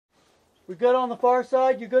We good on the far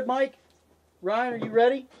side? You good, Mike? Ryan, are you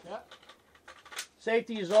ready? Yep.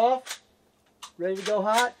 Safety is off. Ready to go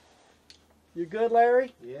hot? You're good,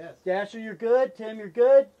 Larry? Yes. Dasher, you're good. Tim, you're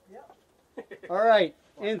good? Yep. All right.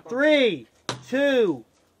 In 3, 2,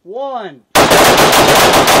 1.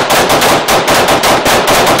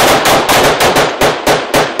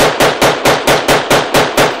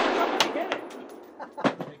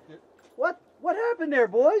 What happened there,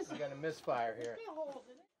 boys? We're gonna misfire here.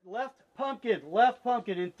 Left pumpkin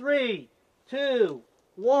in 3, 2,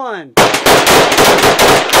 1.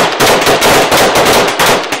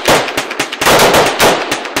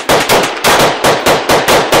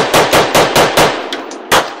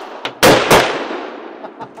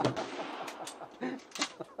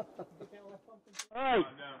 All right,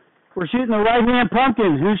 we're shooting the right-hand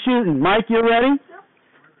pumpkin. Who's shooting? Mike, you ready?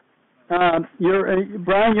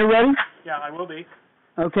 Brian, you ready? Yeah, I will be.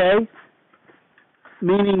 Okay.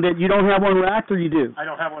 Meaning that you don't have one racked, or you do? I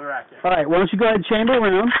don't have one racked yet. All right, why don't you go ahead and chamber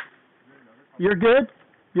around. You're good?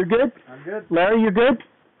 You're good? I'm good. Larry, you're good?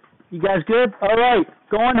 You guys good? All right,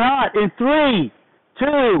 going hot in 3,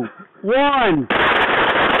 2, 1.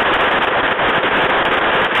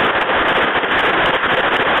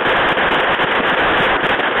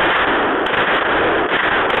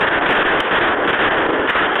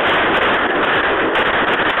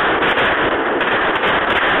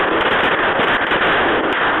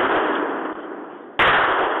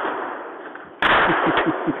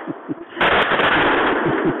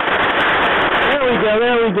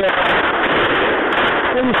 There we go.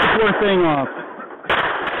 Finish the poor thing off.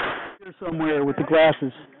 Here somewhere with the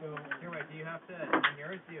glasses. Here, wait, do you have to, in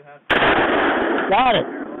yours, do you have to... Got it.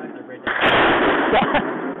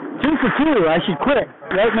 2 for 2. I should quit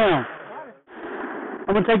right now.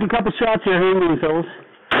 I'm going to take a couple shots here. Hang on, fellas.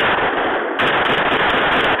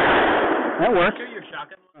 That worked.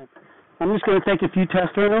 I'm just going to take a few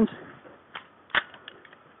test rounds.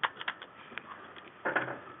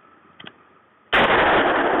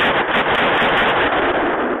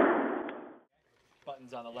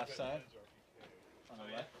 Buttons on the left side. On the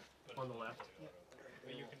left. On the left.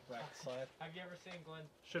 But you can Right side. Have you ever seen Glenn?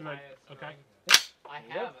 Shouldn't I? Okay. I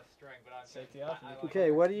have a string, but I'm Safety off.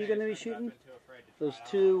 Okay, what are you going to be shooting? Those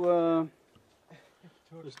two,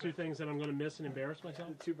 There's 2 things that I'm going to miss and embarrass myself.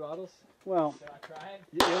 The 2 bottles. well, Should I try it?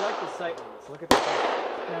 You like the sight ones. Look at the sight.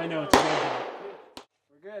 Yeah, I know it's amazing.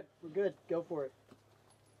 We're good. we're good. Go for it.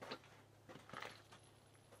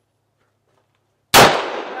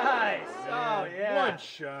 Nice. Oh yeah. One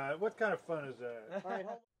shot. What kind of fun is that? All right.